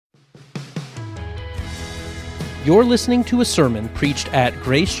You're listening to a sermon preached at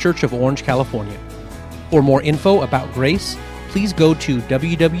Grace Church of Orange, California. For more info about Grace, please go to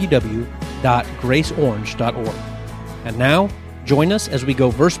www.graceorange.org. And now, join us as we go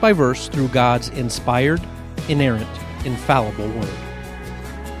verse by verse through God's inspired, inerrant, infallible Word.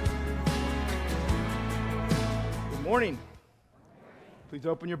 Good morning. Please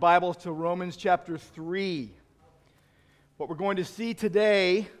open your Bibles to Romans chapter 3. What we're going to see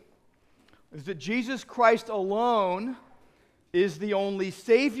today is that Jesus Christ alone is the only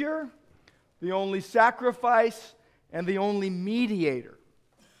Savior, the only sacrifice, and the only mediator.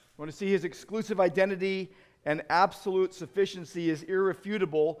 We want to see His exclusive identity and absolute sufficiency is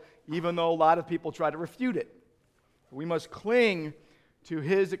irrefutable, even though a lot of people try to refute it. We must cling to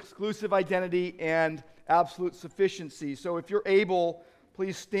His exclusive identity and absolute sufficiency. So if you're able,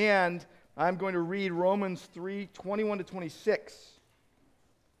 please stand. I'm going to read Romans 3, 21 to 26.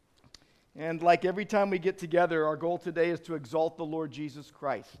 And like every time we get together, our goal today is to exalt the Lord Jesus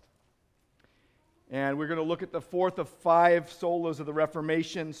Christ. And we're going to look at the fourth of five solas of the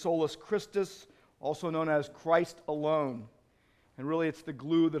Reformation, Solus Christus, also known as Christ alone. And really it's the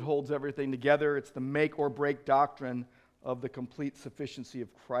glue that holds everything together. It's the make or break doctrine of the complete sufficiency of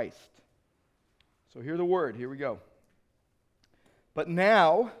Christ. So hear the word. Here we go. But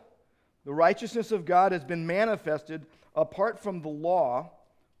now the righteousness of God has been manifested apart from the law,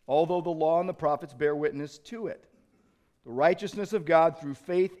 although the law and the prophets bear witness to it. The righteousness of God through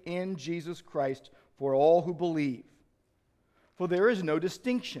faith in Jesus Christ for all who believe. For there is no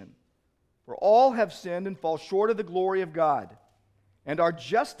distinction, for all have sinned and fall short of the glory of God, and are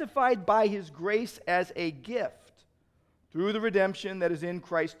justified by His grace as a gift through the redemption that is in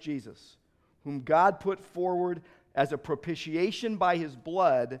Christ Jesus, whom God put forward as a propitiation by His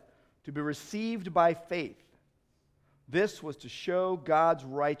blood to be received by faith. This was to show God's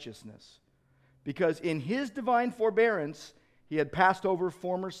righteousness, because in His divine forbearance He had passed over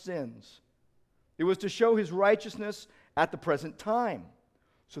former sins. It was to show His righteousness at the present time,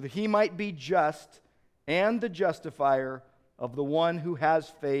 so that He might be just and the justifier of the one who has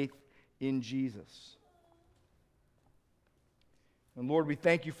faith in Jesus. And Lord, we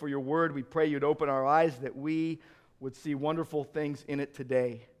thank You for Your word. We pray You'd open our eyes that we would see wonderful things in it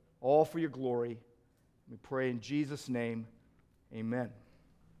today, all for Your glory. We pray in Jesus' name, amen.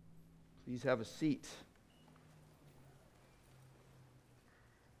 Please have a seat.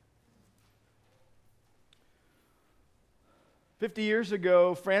 "50 years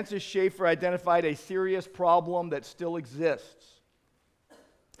ago, Francis Schaeffer identified a serious problem that still exists.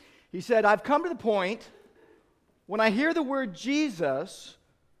 He said, I've come to the point when I hear the word Jesus,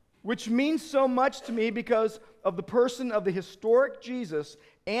 which means so much to me because of the person of the historic Jesus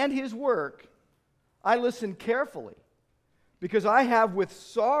and His work, I listen carefully, because I have with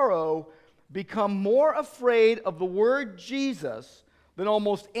sorrow become more afraid of the word Jesus than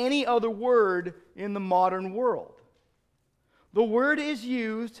almost any other word in the modern world. The word is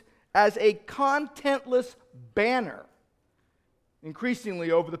used as a contentless banner. Increasingly,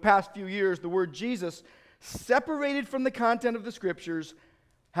 over the past few years, the word Jesus, separated from the content of the Scriptures,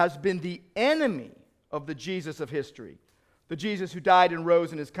 has been the enemy of the Jesus of history, the Jesus who died and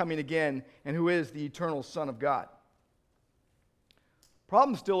rose and is coming again, and who is the eternal Son of God.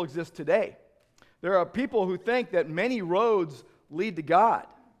 Problems still exist today. There are people who think that many roads lead to God.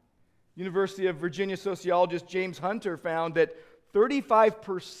 University of Virginia sociologist James Hunter found that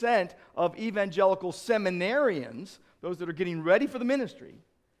 35% of evangelical seminarians, those that are getting ready for the ministry,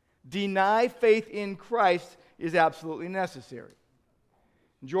 deny faith in Christ is absolutely necessary.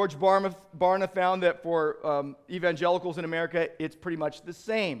 George Barna found that for evangelicals in America, it's pretty much the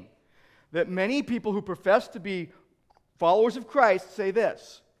same. That many people who profess to be followers of Christ say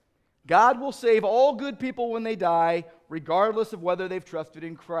this: God will save all good people when they die, regardless of whether they've trusted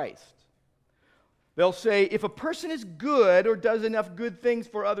in Christ. They'll say, if a person is good or does enough good things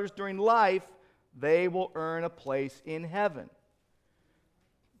for others during life, they will earn a place in heaven.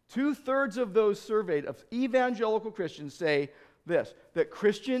 2/3 of those surveyed of evangelical Christians say this, that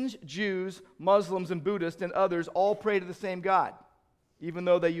Christians, Jews, Muslims, and Buddhists, and others all pray to the same God, even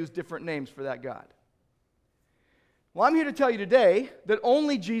though they use different names for that God. Well, I'm here to tell you today that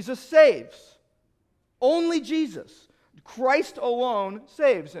only Jesus saves. Only Jesus. Christ alone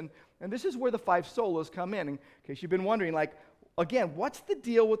saves. And this is where the five solas come in case you've been wondering, again, what's the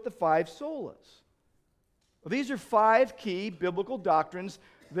deal with the five solas? Well, these are five key biblical doctrines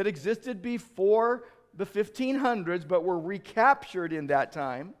that existed before the 1500s, but were recaptured in that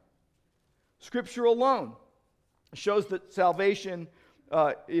time. Scripture alone shows that salvation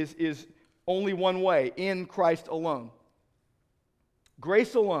is only one way, in Christ alone.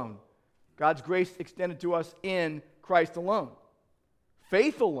 Grace alone. God's grace extended to us in Christ alone.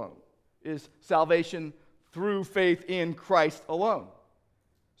 Faith alone is salvation through faith in Christ alone.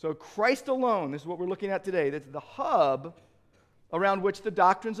 So Christ alone, this is what we're looking at today. That's the hub around which the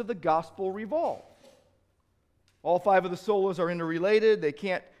doctrines of the gospel revolve. All five of the solas are interrelated.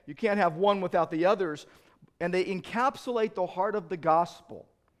 You can't have one without the others, and they encapsulate the heart of the gospel.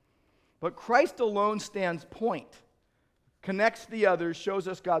 But Christ alone stands point, connects the others, shows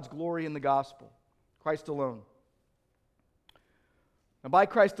us God's glory in the gospel. Christ alone. Now, by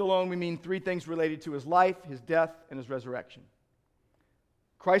Christ alone, we mean three things related to his life, his death, and his resurrection.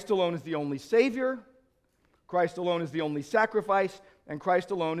 Christ alone is the only Savior, Christ alone is the only sacrifice, and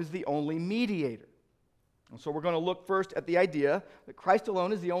Christ alone is the only mediator. And so we're going to look first at the idea that Christ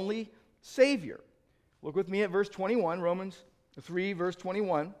alone is the only Savior. Look with me at verse 21, Romans 3, verse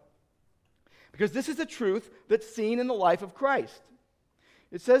 21. Because this is a truth that's seen in the life of Christ.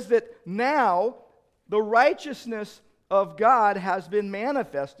 It says that now the righteousness of God has been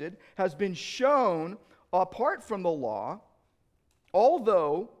manifested, has been shown apart from the law,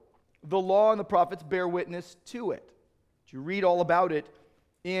 although the law and the prophets bear witness to it. You read all about it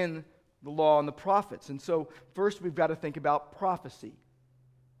in the law and the prophets. And so first we've got to think about prophecy.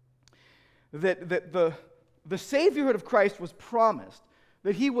 That the Saviorhood of Christ was promised,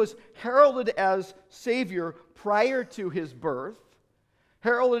 that he was heralded as Savior prior to his birth,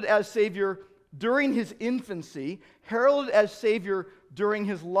 heralded as Savior during his infancy, heralded as Savior during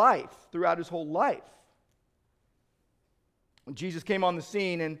his life, throughout his whole life. When Jesus came on the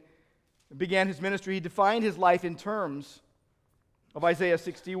scene and began his ministry, he defined his life in terms of Isaiah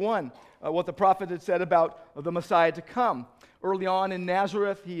 61, what the prophet had said about the Messiah to come. Early on in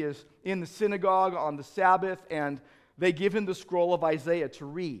Nazareth, he is in the synagogue on the Sabbath, and they give him the scroll of Isaiah to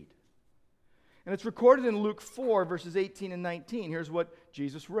read. And it's recorded in Luke 4, verses 18 and 19. Here's what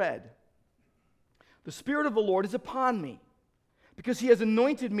Jesus read. The Spirit of the Lord is upon me, because he has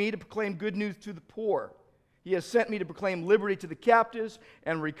anointed me to proclaim good news to the poor. He has sent me to proclaim liberty to the captives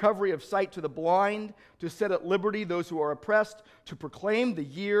and recovery of sight to the blind, to set at liberty those who are oppressed, to proclaim the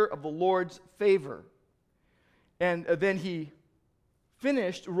year of the Lord's favor. And then he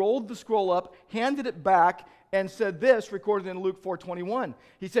finished, rolled the scroll up, handed it back, and said this, recorded in Luke 4:21.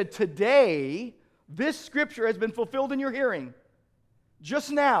 He said, today, this scripture has been fulfilled in your hearing.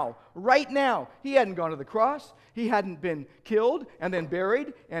 Just now, right now. He hadn't gone to the cross. He hadn't been killed and then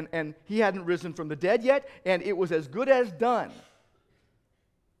buried, and he hadn't risen from the dead yet, and it was as good as done.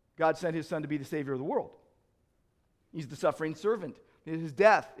 God sent his Son to be the Savior of the world. He's the suffering servant. His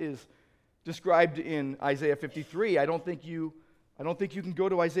death is described in Isaiah 53. I don't think you can go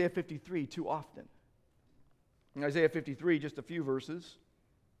to Isaiah 53 too often. In Isaiah 53, just a few verses.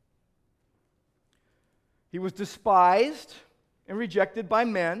 He was despised and rejected by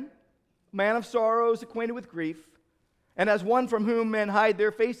men, man of sorrows, acquainted with grief, and as one from whom men hide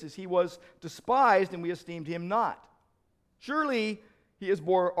their faces. He was despised, and we esteemed him not. Surely he has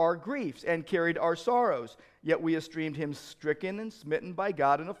bore our griefs and carried our sorrows, yet we esteemed him stricken and smitten by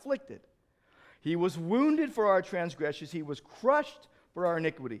God and afflicted. He was wounded for our transgressions, he was crushed for our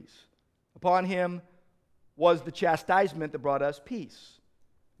iniquities. Upon him was the chastisement that brought us peace.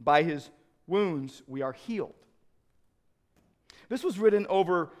 By his wounds we are healed. This was written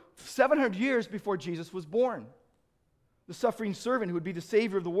over 700 years before Jesus was born. The suffering servant who would be the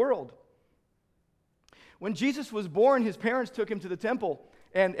Savior of the world. When Jesus was born, his parents took him to the temple,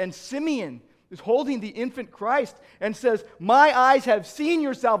 and Simeon is holding the infant Christ and says, my eyes have seen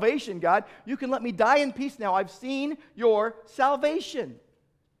your salvation, God. You can let me die in peace now. I've seen your salvation.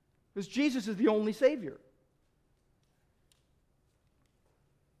 Because Jesus is the only Savior.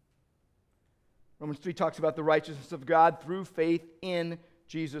 Romans 3 talks about the righteousness of God through faith in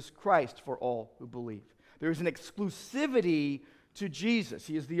Jesus Christ for all who believe. There is an exclusivity to Jesus.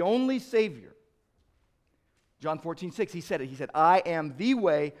 He is the only Savior. John 14:6, he said it. He said, I am the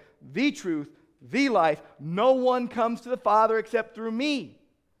way, the truth, the life. No one comes to the Father except through me.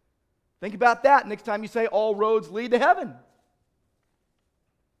 Think about that next time you say all roads lead to heaven.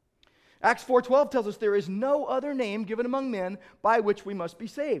 Acts 4:12 tells us there is no other name given among men by which we must be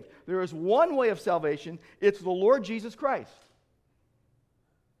saved. There is one way of salvation. It's the Lord Jesus Christ.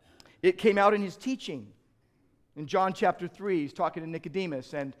 It came out in his teaching. In John chapter 3, he's talking to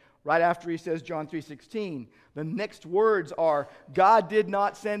Nicodemus, and right after he says John 3:16, the next words are, God did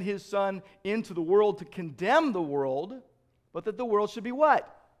not send his Son into the world to condemn the world, but that the world should be what?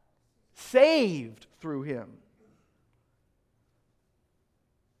 Saved through him.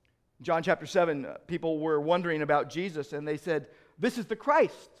 John chapter 7, people were wondering about Jesus, and they said, this is the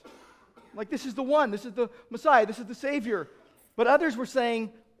Christ. Like, this is the one. This is the Messiah. This is the Savior. But others were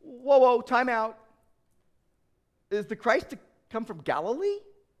saying, whoa, time out. Is the Christ to come from Galilee?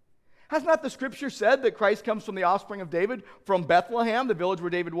 Has not the scripture said that Christ comes from the offspring of David, from Bethlehem, the village where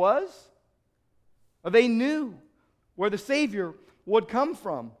David was? They knew where the Savior would come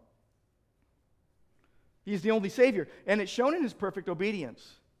from. He's the only Savior, and it's shown in his perfect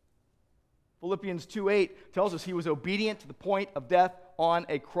obedience. Philippians 2:8 tells us he was obedient to the point of death on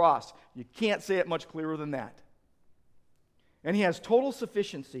a cross. You can't say it much clearer than that. And he has total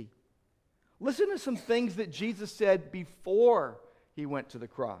sufficiency. Listen to some things that Jesus said before he went to the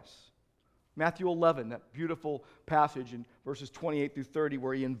cross. Matthew 11, that beautiful passage in verses 28 through 30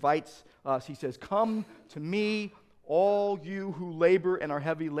 where he invites us. He says, "Come to me, all you who labor and are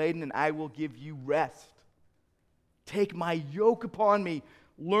heavy laden, and I will give you rest. Take my yoke upon me.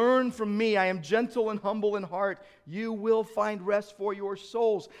 Learn from me. I am gentle and humble in heart. You will find rest for your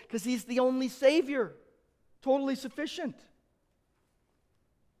souls." Because he's the only Savior, totally sufficient.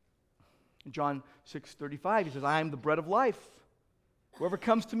 In John 6:35, he says, "I am the bread of life. Whoever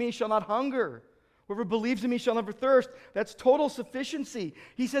comes to me shall not hunger. Whoever believes in me shall never thirst." That's total sufficiency.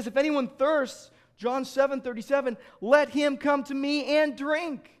 He says, if anyone thirsts, John 7:37, "let him come to me and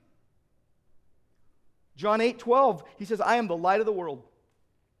drink." John 8:12, he says, "I am the light of the world."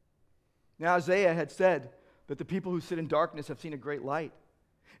 Now Isaiah had said that the people who sit in darkness have seen a great light.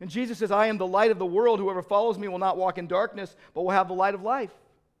 And Jesus says, "I am the light of the world. Whoever follows me will not walk in darkness, but will have the light of life."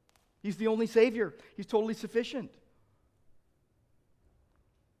 He's the only Savior. He's totally sufficient.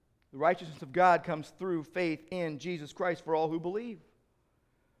 The righteousness of God comes through faith in Jesus Christ for all who believe.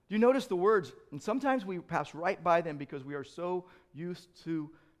 Do you notice the words? And sometimes we pass right by them because we are so used to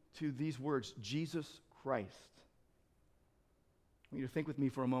these words, Jesus Christ. I want you to think with me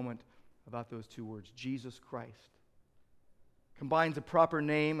for a moment about those two words, Jesus Christ. Combines a proper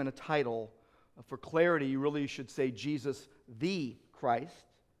name and a title. For clarity, you really should say Jesus the Christ.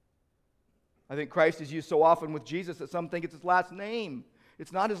 I think Christ is used so often with Jesus that some think it's his last name.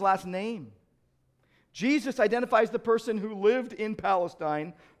 It's not his last name. Jesus identifies the person who lived in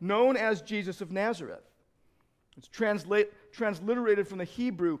Palestine, known as Jesus of Nazareth. It's transliterated from the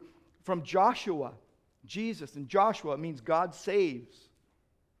Hebrew, from Joshua. Jesus and Joshua, it means God saves.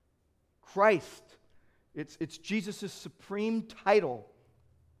 Christ, it's Jesus' supreme title.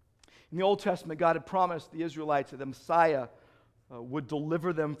 In the Old Testament, God had promised the Israelites that the Messiah would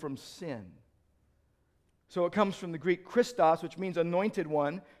deliver them from sin. So it comes from the Greek Christos, which means anointed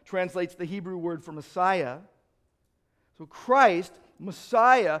one, translates the Hebrew word for Messiah. So Christ,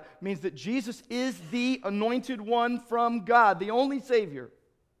 Messiah, means that Jesus is the anointed one from God, the only Savior.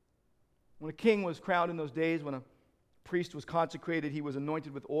 When a king was crowned in those days, when a priest was consecrated, he was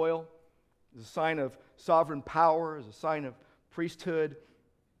anointed with oil as a sign of sovereign power, as a sign of priesthood.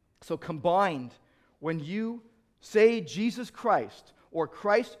 So combined, when you say Jesus Christ, or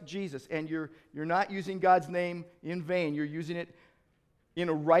Christ Jesus, and you're not using God's name in vain, you're using it in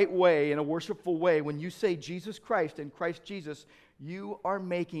a right way, in a worshipful way. When you say Jesus Christ and Christ Jesus, you are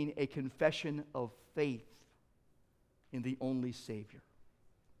making a confession of faith in the only Savior,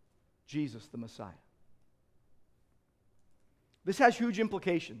 Jesus the Messiah. This has huge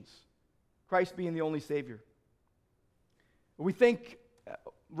implications, Christ being the only Savior. We think,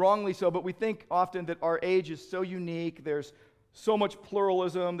 wrongly so, but we think often that our age is so unique, there's so much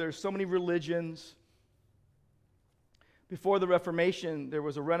pluralism, there's so many religions. Before the Reformation, there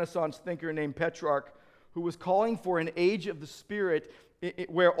was a Renaissance thinker named Petrarch who was calling for an age of the Spirit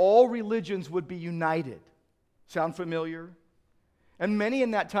where all religions would be united. Sound familiar? And many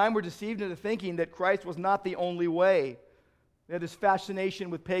in that time were deceived into thinking that Christ was not the only way. They had this fascination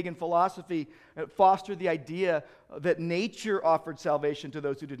with pagan philosophy that fostered the idea that nature offered salvation to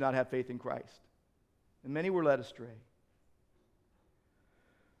those who did not have faith in Christ. And many were led astray.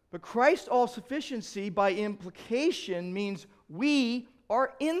 But Christ's all-sufficiency, by implication, means we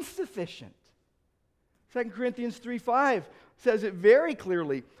are insufficient. 2 Corinthians 3:5 says it very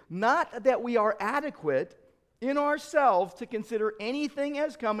clearly, not that we are adequate in ourselves to consider anything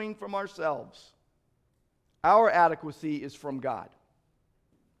as coming from ourselves. Our adequacy is from God.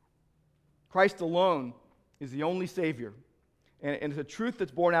 Christ alone is the only Savior, and it's a truth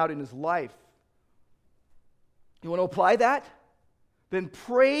that's borne out in his life. You want to apply that? Then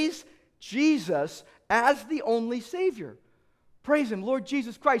praise Jesus as the only Savior. Praise him, Lord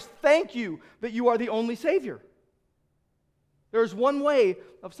Jesus Christ, thank you that you are the only Savior. There's one way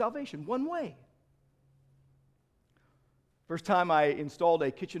of salvation, one way. First time I installed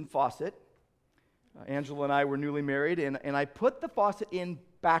a kitchen faucet, Angela and I were newly married, and I put the faucet in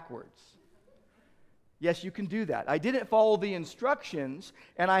backwards. Yes, you can do that. I didn't follow the instructions,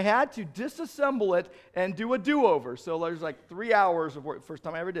 and I had to disassemble it and do a do-over. So there's like 3 hours of work. First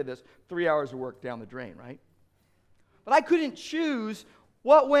time I ever did this, 3 hours of work down the drain, right? But I couldn't choose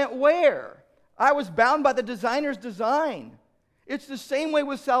what went where. I was bound by the designer's design. It's the same way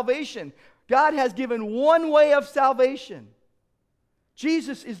with salvation. God has given one way of salvation.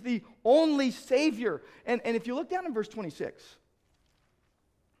 Jesus is the only Savior. And if you look down in verse 26,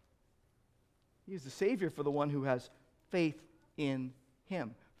 He is the Savior for the one who has faith in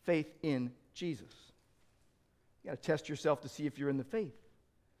Him, faith in Jesus. You got to test yourself to see if you're in the faith.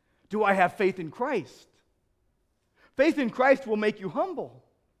 Do I have faith in Christ? Faith in Christ will make you humble.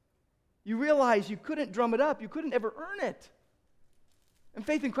 You realize you couldn't drum it up. You couldn't ever earn it. And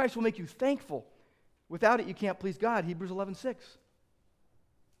faith in Christ will make you thankful. Without it, you can't please God. Hebrews 11:6.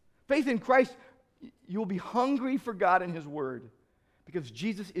 Faith in Christ, you will be hungry for God and His Word because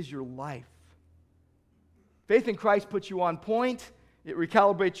Jesus is your life. Faith in Christ puts you on point. It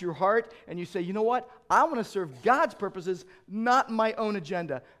recalibrates your heart, and you say, you know what? I want to serve God's purposes, not my own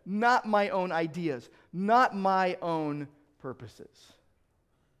agenda, not my own ideas, not my own purposes.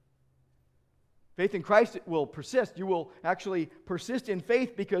 Faith in Christ will persist. You will actually persist in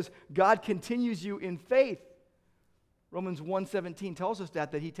faith because God continues you in faith. Romans 1:17 tells us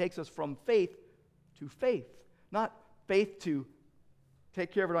that He takes us from faith to faith. Not faith to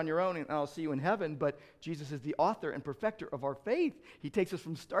take care of it on your own and I'll see you in heaven, but Jesus is the author and perfecter of our faith. He takes us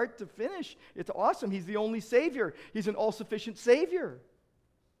from start to finish. It's awesome. He's the only Savior. He's an all-sufficient Savior.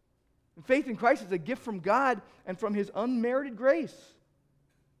 And faith in Christ is a gift from God and from His unmerited grace.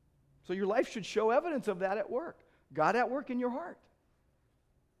 So your life should show evidence of that at work. God at work in your heart.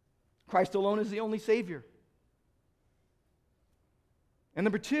 Christ alone is the only Savior. And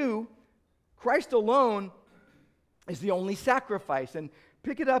number two, Christ alone is the only sacrifice. And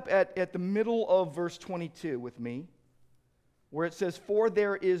pick it up at the middle of verse 22 with me, where it says, for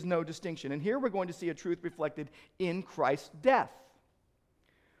there is no distinction. And here we're going to see a truth reflected in Christ's death.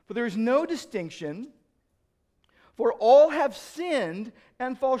 For there is no distinction, for all have sinned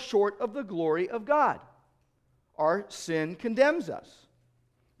and fall short of the glory of God. Our sin condemns us.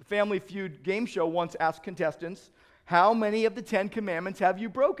 The Family Feud game show once asked contestants, how many of the 10 commandments have you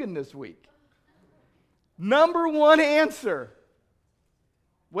broken this week? Number one answer.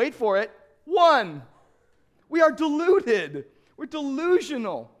 Wait for it. 1. We are deluded. We're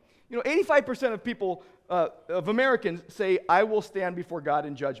delusional. 85% of people, of Americans say, I will stand before God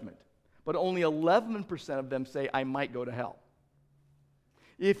in judgment. But only 11% of them say, I might go to hell.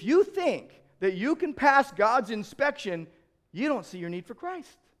 If you think that you can pass God's inspection, you don't see your need for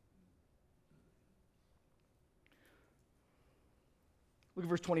Christ. Look at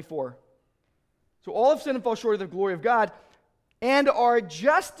verse 24. So all have sinned and fall short of the glory of God and are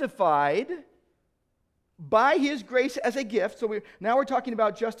justified by His grace as a gift. So now we're talking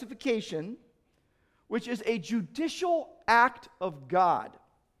about justification, which is a judicial act of God.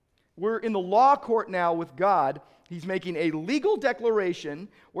 We're in the law court now with God. He's making a legal declaration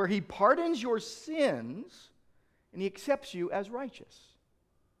where He pardons your sins and He accepts you as righteous.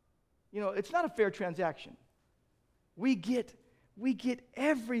 It's not a fair transaction. We get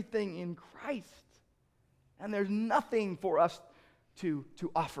everything in Christ, and there's nothing for us to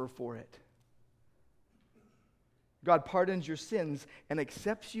offer for it. God pardons your sins and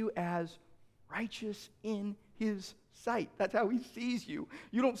accepts you as righteous in His sight. That's how He sees you.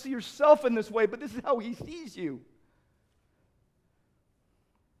 You don't see yourself in this way, but this is how He sees you.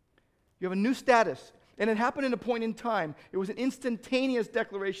 You have a new status, and it happened in a point in time. It was an instantaneous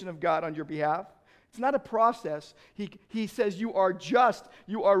declaration of God on your behalf. It's not a process. He says, you are just,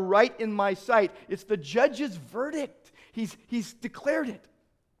 you are right in my sight. It's the judge's verdict. He's declared it.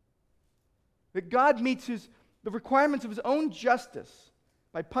 That God meets the requirements of His own justice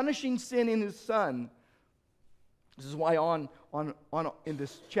by punishing sin in His Son. This is why in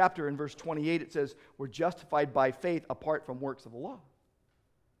this chapter, in verse 28, it says, we're justified by faith apart from works of the law.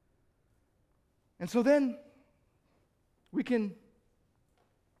 And so then, we can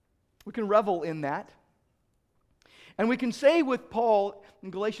revel in that. And we can say with Paul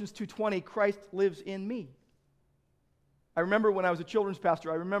in Galatians 2:20, Christ lives in me. I remember when I was a children's pastor,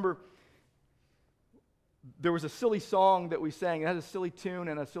 there was a silly song that we sang. It had a silly tune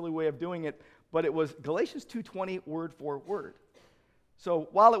and a silly way of doing it, but it was Galatians 2:20 word for word. So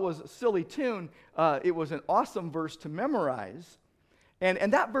while it was a silly tune, it was an awesome verse to memorize.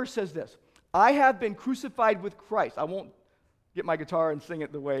 And that verse says this, I have been crucified with Christ. I won't get my guitar and sing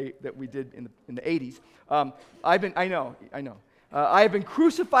it the way that we did in the 80s. I have been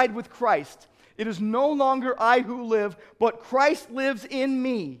crucified with Christ. It is no longer I who live, but Christ lives in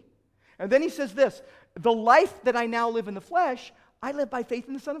me. And then he says this, The life that I now live in the flesh, I live by faith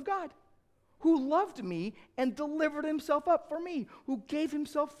in the Son of God, who loved me and delivered himself up for me, who gave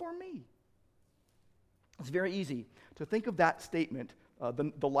himself for me. It's very easy to think of that statement,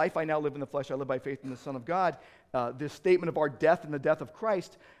 the life I now live in the flesh, I live by faith in the Son of God, this statement of our death and the death of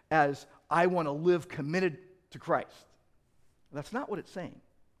Christ, as I want to live committed to Christ. That's not what it's saying.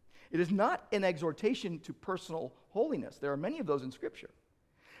 It is not an exhortation to personal holiness. There are many of those in Scripture.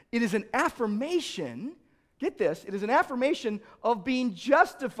 It is an affirmation, get this, it is an affirmation of being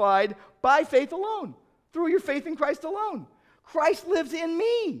justified by faith alone, through your faith in Christ alone. Christ lives in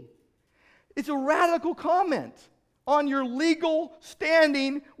me. It's a radical comment on your legal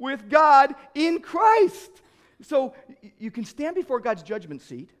standing with God in Christ. So you can stand before God's judgment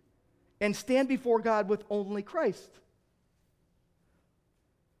seat and stand before God with only Christ.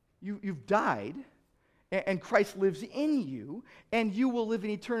 You've died, and Christ lives in you, and you will live in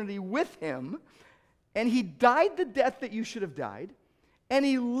eternity with him. And he died the death that you should have died, and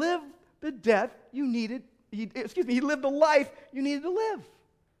he lived the death you needed, he lived the life you needed to live.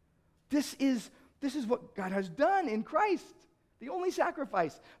 This is what God has done in Christ, the only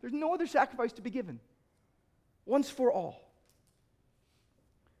sacrifice. There's no other sacrifice to be given, once for all.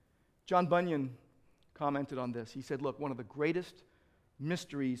 John Bunyan commented on this. He said, look, one of the greatest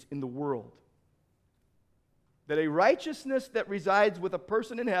mysteries in the world, that a righteousness that resides with a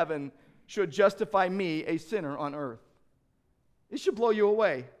person in heaven should justify me, a sinner on earth. It should blow you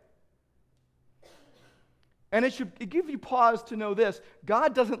away. And it should give you pause to know this.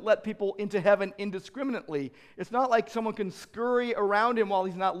 God doesn't let people into heaven indiscriminately. It's not like someone can scurry around him while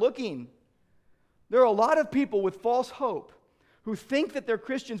he's not looking. There are a lot of people with false hope who think that they're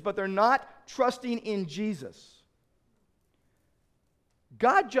Christians, but they're not trusting in Jesus.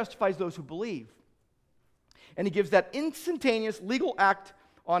 God justifies those who believe. And he gives that instantaneous legal act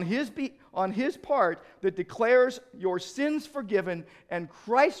on his part that declares your sins forgiven and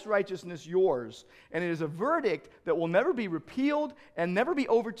Christ's righteousness yours. And it is a verdict that will never be repealed and never be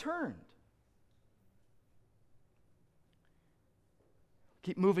overturned.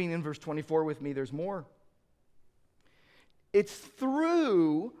 Keep moving in verse 24 with me. There's more. It's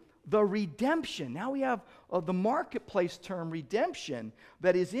through the redemption. Now we have the marketplace term redemption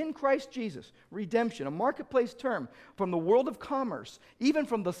that is in Christ Jesus. Redemption, a marketplace term from the world of commerce, even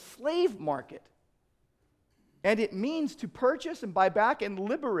from the slave market. And it means to purchase and buy back and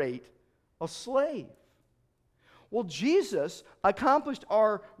liberate a slave. Well, Jesus accomplished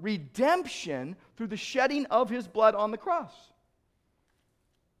our redemption through the shedding of his blood on the cross.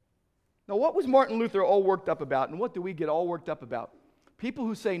 Now, what was Martin Luther all worked up about, and what do we get all worked up about? People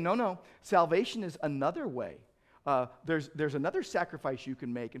who say, no, salvation is another way. There's another sacrifice you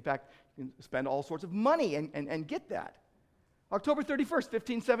can make. In fact, you can spend all sorts of money and get that. October 31st,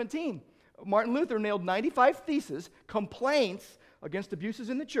 1517, Martin Luther nailed 95 theses, complaints against abuses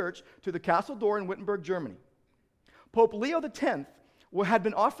in the church, to the castle door in Wittenberg, Germany. Pope Leo X had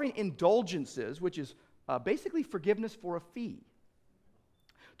been offering indulgences, which is basically forgiveness for a fee,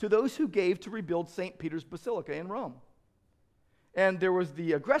 to those who gave to rebuild St. Peter's Basilica in Rome. And there was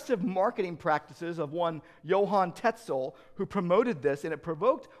the aggressive marketing practices of one Johann Tetzel who promoted this, and it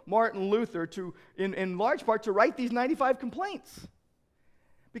provoked Martin Luther to, in large part, to write these 95 complaints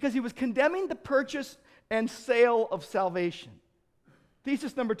because he was condemning the purchase and sale of salvation.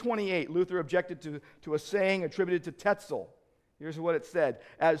 Thesis number 28, Luther objected to a saying attributed to Tetzel. Here's what it said: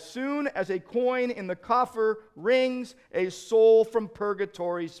 as soon as a coin in the coffer rings, a soul from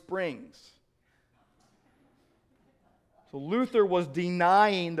purgatory springs. So Luther was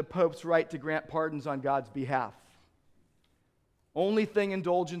denying the Pope's right to grant pardons on God's behalf. Only thing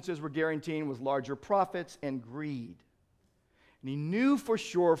indulgences were guaranteeing was larger profits and greed. And he knew for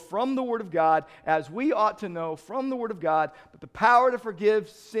sure from the Word of God, as we ought to know from the Word of God, that the power to forgive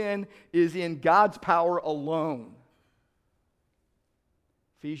sin is in God's power alone.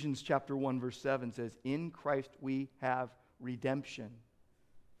 Ephesians chapter 1 verse 7 says, in Christ we have redemption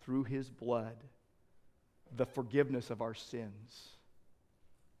through his blood, the forgiveness of our sins.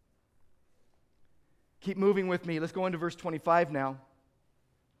 Keep moving with me. Let's go into verse 25 now.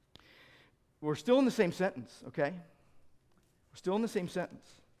 We're still in the same sentence, okay? We're still in the same sentence.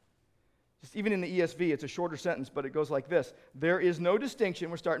 Just even in the ESV, it's a shorter sentence, but it goes like this. There is no distinction.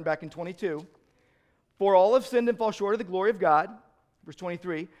 We're starting back in 22. For all have sinned and fall short of the glory of God, verse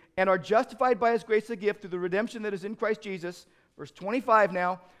 23, and are justified by his grace of gift through the redemption that is in Christ Jesus, verse 25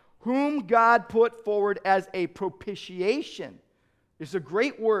 now, whom God put forward as a propitiation. It's a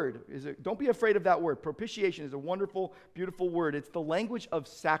great word. Don't be afraid of that word. Propitiation is a wonderful, beautiful word. It's the language of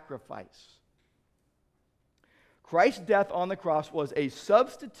sacrifice. Christ's death on the cross was a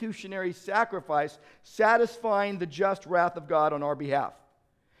substitutionary sacrifice, satisfying the just wrath of God on our behalf.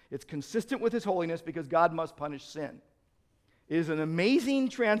 It's consistent with his holiness because God must punish sin. It is an amazing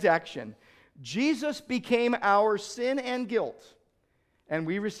transaction. Jesus became our sin and guilt, and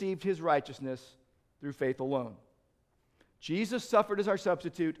we received his righteousness through faith alone. Jesus suffered as our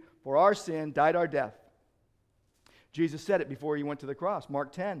substitute for our sin, died our death. Jesus said it before he went to the cross.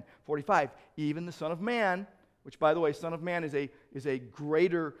 Mark 10:45. Even the Son of Man, which, by the way, Son of Man is a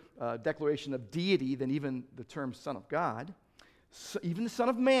greater declaration of deity than even the term Son of God. So even the Son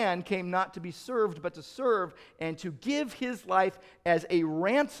of Man came not to be served, but to serve and to give his life as a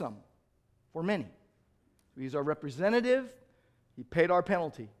ransom for many. So he's our representative. He paid our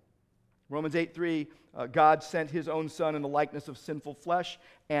penalty. Romans 8:3, God sent his own Son in the likeness of sinful flesh,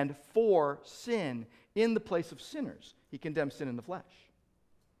 and for sin, in the place of sinners, he condemned sin in the flesh.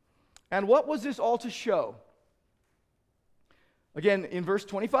 And what was this all to show? Again, in verse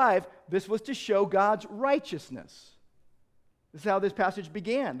 25, this was to show God's righteousness. This is how this passage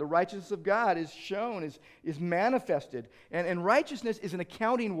began. The righteousness of God is shown, is manifested. And righteousness is an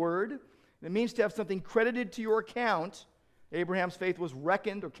accounting word. It means to have something credited to your account. Abraham's faith was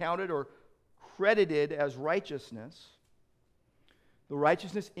reckoned or counted or credited as righteousness. The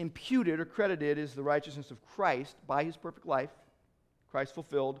righteousness imputed or credited is the righteousness of Christ by his perfect life. Christ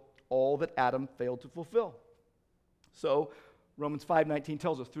fulfilled all that Adam failed to fulfill. So, Romans 5:19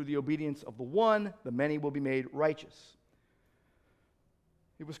 tells us, through the obedience of the one, the many will be made righteous.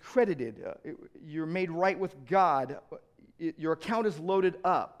 It was credited. You're made right with God. Your account is loaded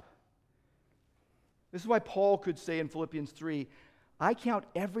up. This is why Paul could say in Philippians 3, I count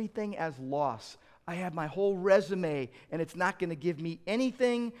everything as loss. I have my whole resume, and it's not going to give me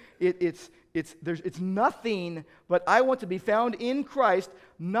anything. It's nothing, but I want to be found in Christ,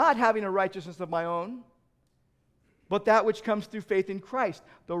 not having a righteousness of my own, but that which comes through faith in Christ.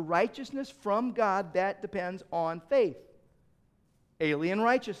 The righteousness from God that depends on faith. Alien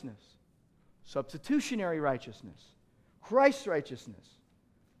righteousness, substitutionary righteousness, Christ's righteousness.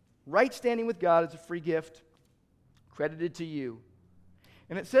 Right standing with God is a free gift credited to you.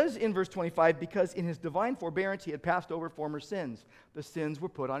 And it says in verse 25, because in his divine forbearance he had passed over former sins. The sins were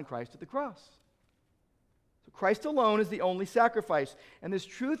put on Christ at the cross. So Christ alone is the only sacrifice. And this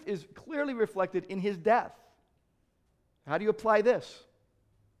truth is clearly reflected in his death. How do you apply this?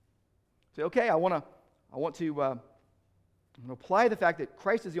 Say, okay, I want to apply the fact that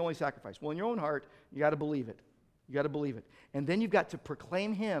Christ is the only sacrifice. Well, in your own heart, you got to believe it. You got to believe it. And then you've got to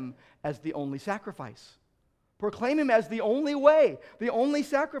proclaim him as the only sacrifice. Proclaim him as the only way, the only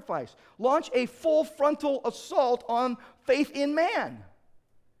sacrifice. Launch a full frontal assault on faith in man.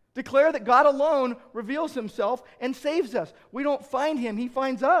 Declare that God alone reveals himself and saves us. We don't find him, he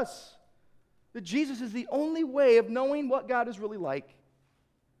finds us. That Jesus is the only way of knowing what God is really like,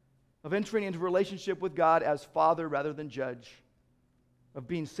 of entering into relationship with God as Father rather than Judge, of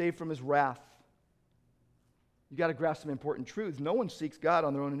being saved from his wrath. You've got to grasp some important truths. No one seeks God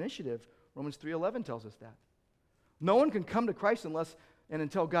on their own initiative. Romans 3:11 tells us that. No one can come to Christ unless and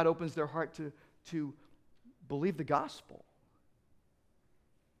until God opens their heart to believe the gospel.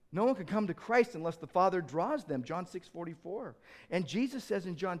 No one can come to Christ unless the Father draws them, John 6:44. And Jesus says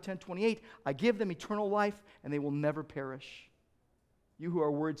in John 10:28, I give them eternal life and they will never perish. You who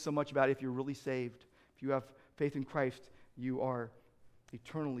are worried so much about if you're really saved, if you have faith in Christ, you are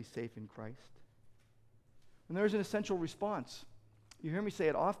eternally safe in Christ. And there's an essential response. You hear me say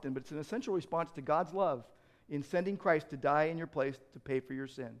it often, but it's an essential response to God's love in sending Christ to die in your place to pay for your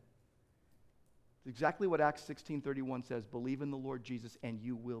sin. It's exactly what Acts 16:31 says, believe in the Lord Jesus and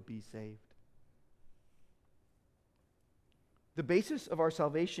you will be saved. The basis of our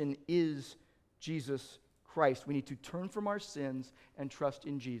salvation is Jesus Christ. We need to turn from our sins and trust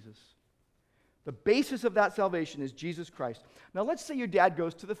in Jesus. The basis of that salvation is Jesus Christ. Now let's say your dad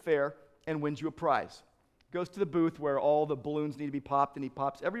goes to the fair and wins you a prize. Goes to the booth where all the balloons need to be popped, and he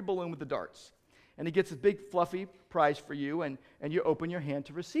pops every balloon with the darts. And he gets a big fluffy prize for you, and you open your hand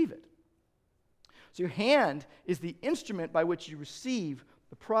to receive it. So your hand is the instrument by which you receive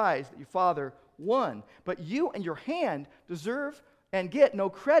the prize that your father won. But you and your hand deserve and get no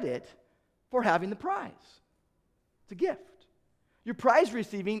credit for having the prize. It's a gift. Your prize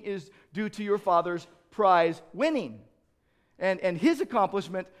receiving is due to your father's prize winning. And his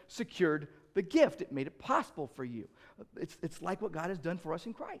accomplishment secured the gift. It made it possible for you. It's like what God has done for us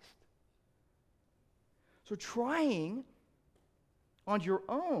in Christ. So trying on your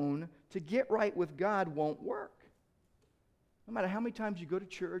own to get right with God won't work. No matter how many times you go to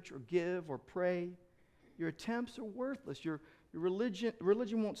church or give or pray, your attempts are worthless. Your Your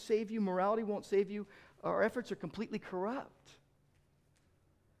religion won't save you. Morality won't save you. Our efforts are completely corrupt.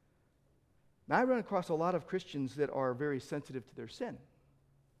 Now, I run across a lot of Christians that are very sensitive to their sin.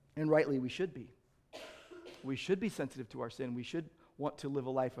 And rightly, we should be. We should be sensitive to our sin. We should want to live a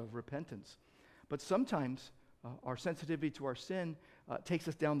life of repentance. But sometimes our sensitivity to our sin takes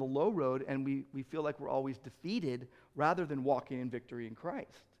us down the low road, and we feel like we're always defeated rather than walking in victory in Christ.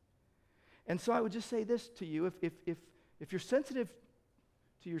 And so I would just say this to you. If you're sensitive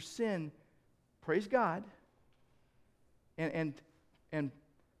to your sin, praise God and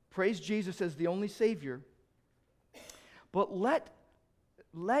praise Jesus as the only Savior. But let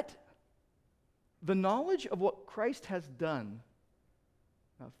the knowledge of what Christ has done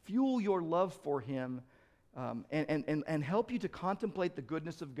fuel your love for Him and help you to contemplate the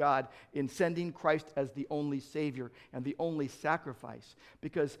goodness of God in sending Christ as the only Savior and the only sacrifice,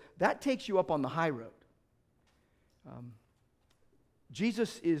 because that takes you up on the high road.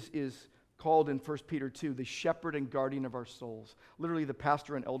 Jesus is called in 1 Peter 2 the shepherd and guardian of our souls, literally the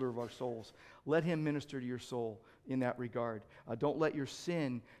pastor and elder of our souls. Let Him minister to your soul in that regard. Don't let your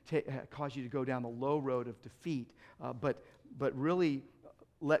sin cause you to go down the low road of defeat, but really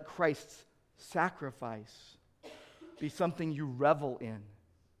let Christ's sacrifice be something you revel in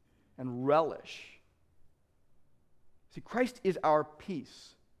and relish. See, Christ is our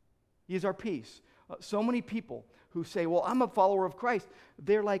peace. He is our peace. So many people who say, well, I'm a follower of Christ,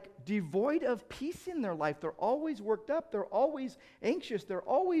 they're like devoid of peace in their life. They're always worked up. They're always anxious. They're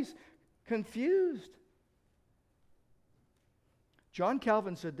always confused. John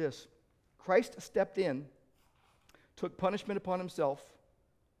Calvin said this: Christ stepped in, took punishment upon Himself,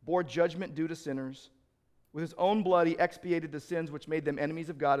 bore judgment due to sinners. With His own blood, He expiated the sins which made them enemies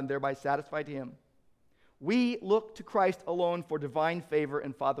of God and thereby satisfied Him. We look to Christ alone for divine favor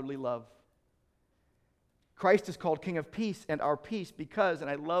and fatherly love. Christ is called King of Peace and our peace because, and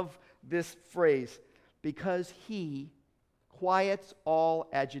I love this phrase, because He quiets all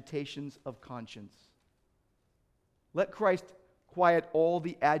agitations of conscience. Let Christ quiet all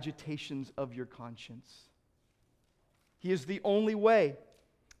the agitations of your conscience. He is the only way.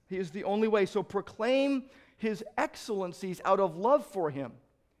 He is the only way. So proclaim His excellencies out of love for Him.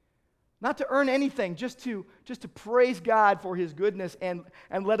 Not to earn anything, just to praise God for His goodness and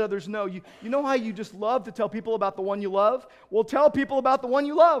let others know. You know how you just love to tell people about the one you love? Well, tell people about the one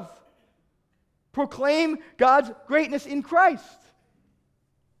you love. Proclaim God's greatness in Christ.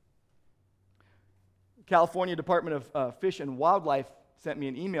 California Department of Fish and Wildlife sent me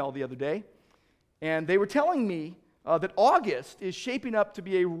an email the other day, and they were telling me that August is shaping up to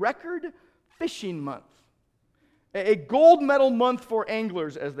be a record fishing month. A gold medal month for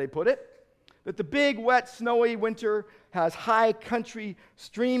anglers, as they put it. That the big, wet, snowy winter has high country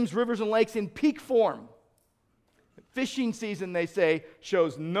streams, rivers, and lakes in peak form. Fishing season, they say,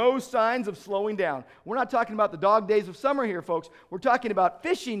 shows no signs of slowing down. We're not talking about the dog days of summer here, folks. We're talking about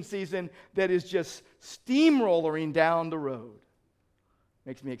fishing season that is just steamrolling down the road.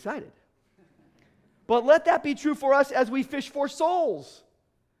 Makes me excited. But let that be true for us as we fish for souls.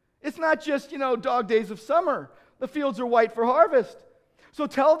 It's not just, dog days of summer. The fields are white for harvest. So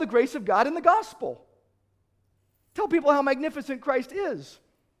tell the grace of God in the gospel. Tell people how magnificent Christ is.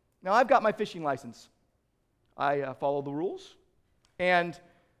 Now, I've got my fishing license. I follow the rules. And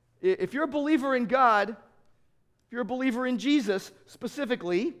if you're a believer in God, if you're a believer in Jesus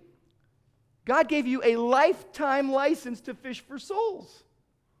specifically, God gave you a lifetime license to fish for souls.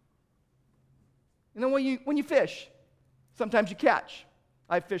 When you fish, sometimes you catch.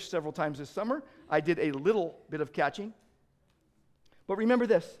 I fished several times this summer. I did a little bit of catching. But remember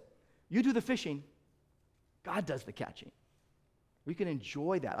this, you do the fishing, God does the catching. We can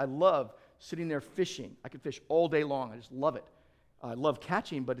enjoy that. I love sitting there fishing. I can fish all day long. I just love it. I love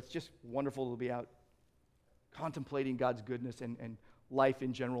catching, but it's just wonderful to be out contemplating God's goodness and life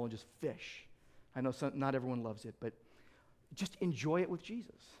in general and just fish. I know not everyone loves it, but just enjoy it with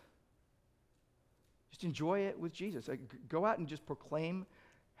Jesus. Just enjoy it with Jesus. Go out and just proclaim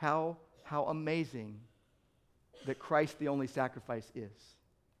how amazing that Christ, the only sacrifice, is.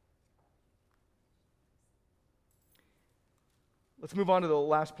 Let's move on to the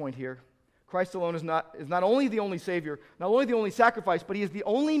last point here. Christ alone is not only the only Savior, not only the only sacrifice, but He is the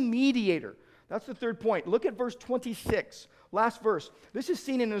only mediator. That's the third point. Look at verse 26, last verse. This is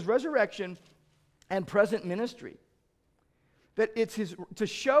seen in His resurrection and present ministry. That it's to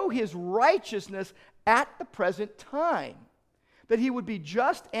show His righteousness at the present time. That He would be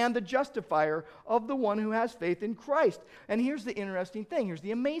just and the justifier of the one who has faith in Christ. And here's the interesting thing. Here's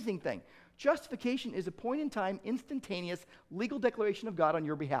the amazing thing. Justification is a point-in-time, instantaneous legal declaration of God on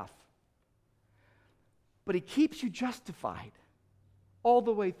your behalf. But He keeps you justified. all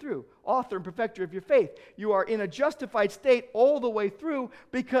the way through. Author and perfecter of your faith. You are in a justified state all the way through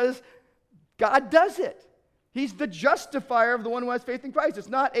because God does it. He's the justifier of the one who has faith in Christ. It's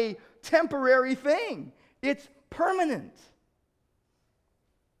not a temporary thing. It's permanent.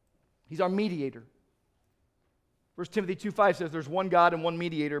 He's our mediator. 1 Timothy 2:5 says there's one God and one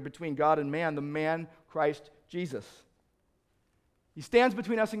mediator between God and man, the man Christ Jesus. He stands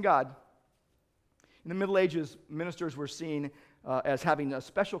between us and God. In the Middle Ages, ministers were seen as having a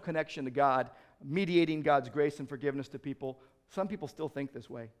special connection to God, mediating God's grace and forgiveness to people. Some people still think this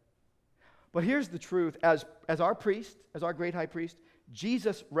way. But here's the truth. As our priest, as our great high priest,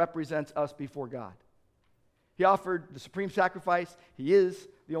 Jesus represents us before God. He offered the supreme sacrifice. He is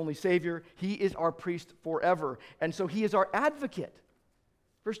the only Savior. He is our priest forever. And so he is our advocate.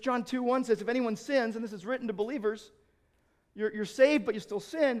 1 John 2:1 says, if anyone sins, and this is written to believers, you're saved, but you still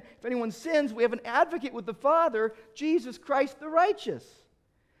sin. If anyone sins, we have an advocate with the Father, Jesus Christ the righteous.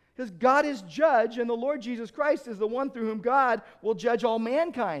 Because God is judge, and the Lord Jesus Christ is the one through whom God will judge all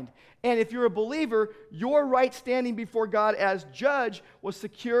mankind. And if you're a believer, your right standing before God as judge was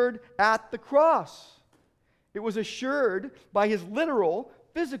secured at the cross. It was assured by his literal,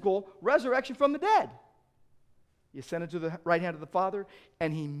 physical resurrection from the dead. He ascended to the right hand of the Father,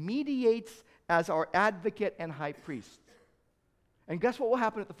 and he mediates as our advocate and high priest. And guess what will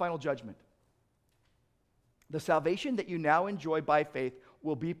happen at the final judgment? The salvation that you now enjoy by faith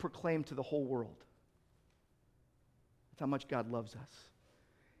will be proclaimed to the whole world. That's how much God loves us.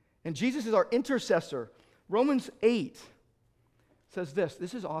 And Jesus is our intercessor. Romans 8 says this.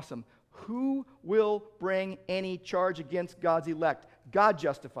 This is awesome. Who will bring any charge against God's elect? God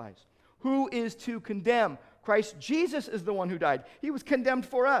justifies. Who is to condemn? Christ Jesus is the one who died. He was condemned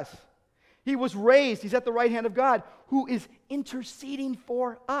for us. He was raised. He's at the right hand of God, who is interceding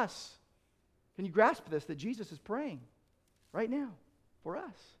for us. Can you grasp this, that Jesus is praying right now for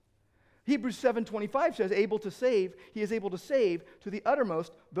us? Hebrews 7:25 says, able to save, he is able to save to the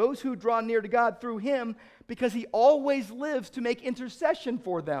uttermost those who draw near to God through him, because he always lives to make intercession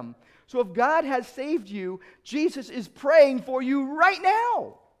for them. So if God has saved you, Jesus is praying for you right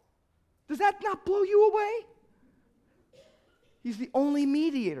now. Does that not blow you away? He's the only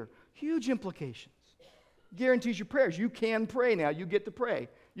mediator. Huge implications. Guarantees your prayers. You can pray now. You get to pray.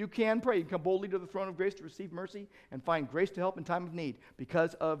 You can pray. You can come boldly to the throne of grace to receive mercy and find grace to help in time of need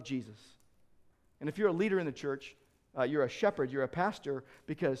because of Jesus. And if you're a leader in the church, you're a shepherd, you're a pastor,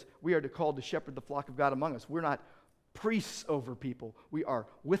 because we are called to shepherd the flock of God among us. We're not priests over people. We are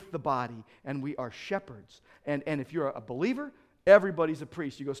with the body, and we are shepherds. And if you're a believer, everybody's a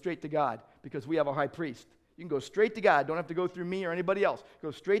priest. You go straight to God because we have a high priest. You can go straight to God. Don't have to go through me or anybody else.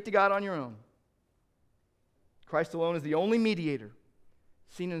 Go straight to God on your own. Christ alone is the only mediator,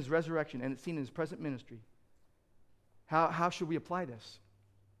 seen in his resurrection and it's seen in his present ministry. How should we apply this?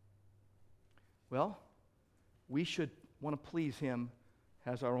 Well, we should want to please him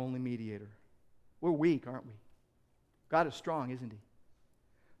as our only mediator. We're weak, aren't we? God is strong, isn't he?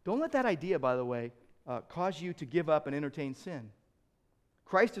 Don't let that idea, by the way, cause you to give up and entertain sin.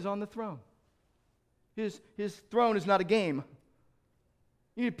 Christ is on the throne. His throne is not a game.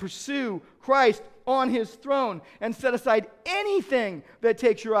 You need to pursue Christ on his throne and set aside anything that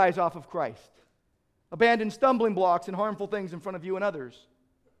takes your eyes off of Christ. Abandon stumbling blocks and harmful things in front of you and others.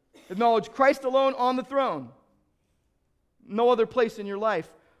 Acknowledge Christ alone on the throne. No other place in your life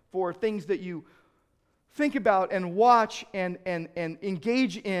for things that you think about and watch and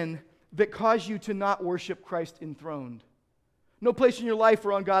engage in that cause you to not worship Christ enthroned. No place in your life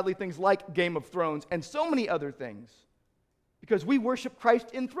for ungodly things like Game of Thrones and so many other things. Because we worship Christ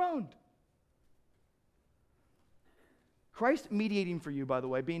enthroned. Christ mediating for you, by the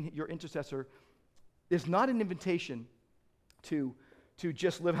way, being your intercessor, is not an invitation to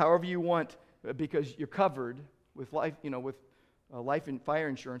just live however you want because you're covered with life, with life and fire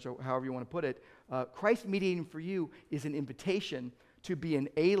insurance, or however you want to put it. Christ mediating for you is an invitation to be an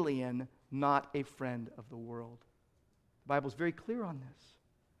alien, not a friend of the world. The Bible is very clear on this.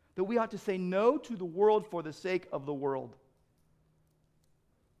 That we ought to say no to the world for the sake of the world.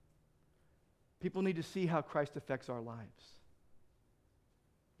 People need to see how Christ affects our lives.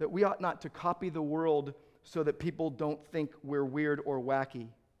 That we ought not to copy the world so that people don't think we're weird or wacky.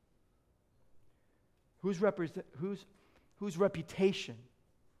 Whose reputation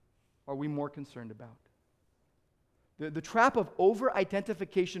are we more concerned about? The trap of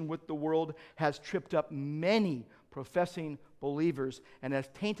over-identification with the world has tripped up many professing believers and has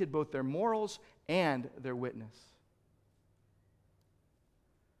tainted both their morals and their witness.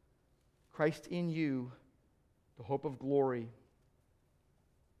 Christ in you, the hope of glory.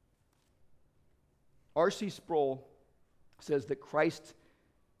 R.C. Sproul says that Christ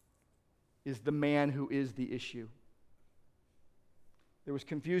is the man who is the issue. There was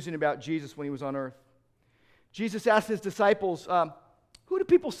confusion about Jesus when he was on earth. Jesus asked his disciples, who do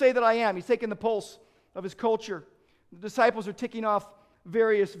people say that I am? He's taking the pulse of his culture. The disciples are ticking off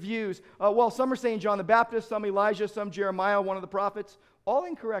various views. Well, some are saying John the Baptist, some Elijah, some Jeremiah, one of the prophets. All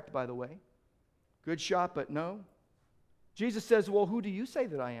incorrect, by the way. Good shot, but no. Jesus says, well, who do you say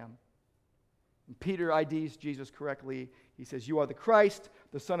that I am? And Peter IDs Jesus correctly. He says, you are the Christ,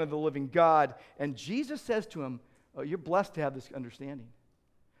 the Son of the living God. And Jesus says to him, you're blessed to have this understanding,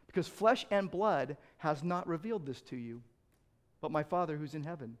 because flesh and blood has not revealed this to you, but my Father who's in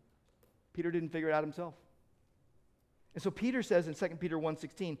heaven. Peter didn't figure it out himself. And so Peter says in 2 Peter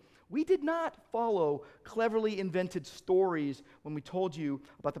 1:16, we did not follow cleverly invented stories when we told you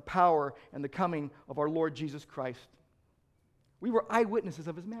about the power and the coming of our Lord Jesus Christ. We were eyewitnesses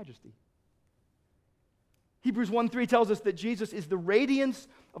of his majesty. Hebrews 1:3 tells us that Jesus is the radiance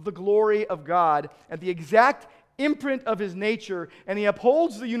of the glory of God and the exact imprint of his nature, and he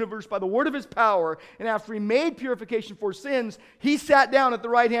upholds the universe by the word of his power, and after he made purification for sins, he sat down at the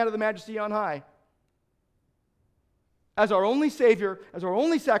right hand of the Majesty on high. As our only Savior, as our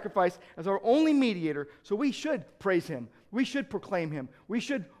only sacrifice, as our only mediator, so we should praise him. We should proclaim him. We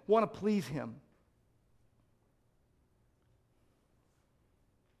should want to please him.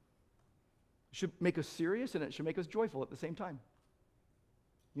 It should make us serious, and it should make us joyful at the same time.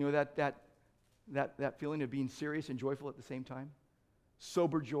 You know that feeling of being serious and joyful at the same time?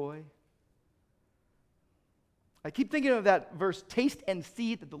 Sober joy. I keep thinking of that verse, taste and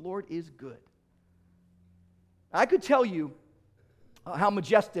see that the Lord is good. I could tell you how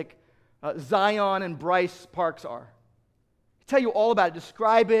majestic Zion and Bryce parks are. I could tell you all about it,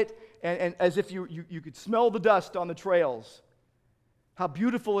 describe it, and as if you could smell the dust on the trails. How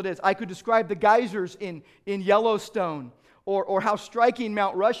beautiful it is. I could describe the geysers in Yellowstone, or how striking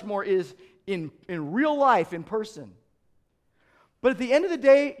Mount Rushmore is in real life, in person. But at the end of the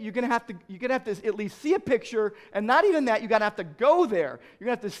day, you're gonna have to at least see a picture, and not even that, you're gonna have to go there. You're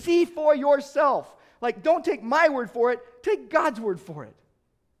gonna have to see for yourself. Like, don't take my word for it, take God's word for it.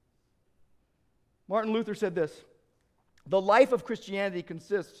 Martin Luther said this: the life of Christianity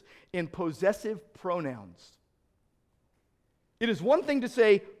consists in possessive pronouns. It is one thing to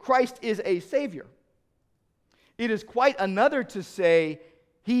say Christ is a Savior. It is quite another to say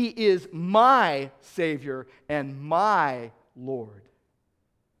he is my Savior and my Lord.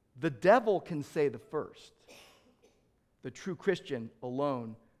 The devil can say the first. The true Christian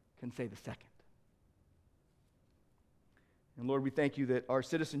alone can say the second. And Lord, we thank you that our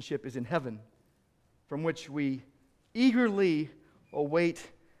citizenship is in heaven, from which we eagerly await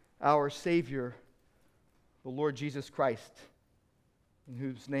our Savior, the Lord Jesus Christ, in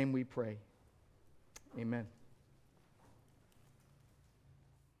whose name we pray. Amen.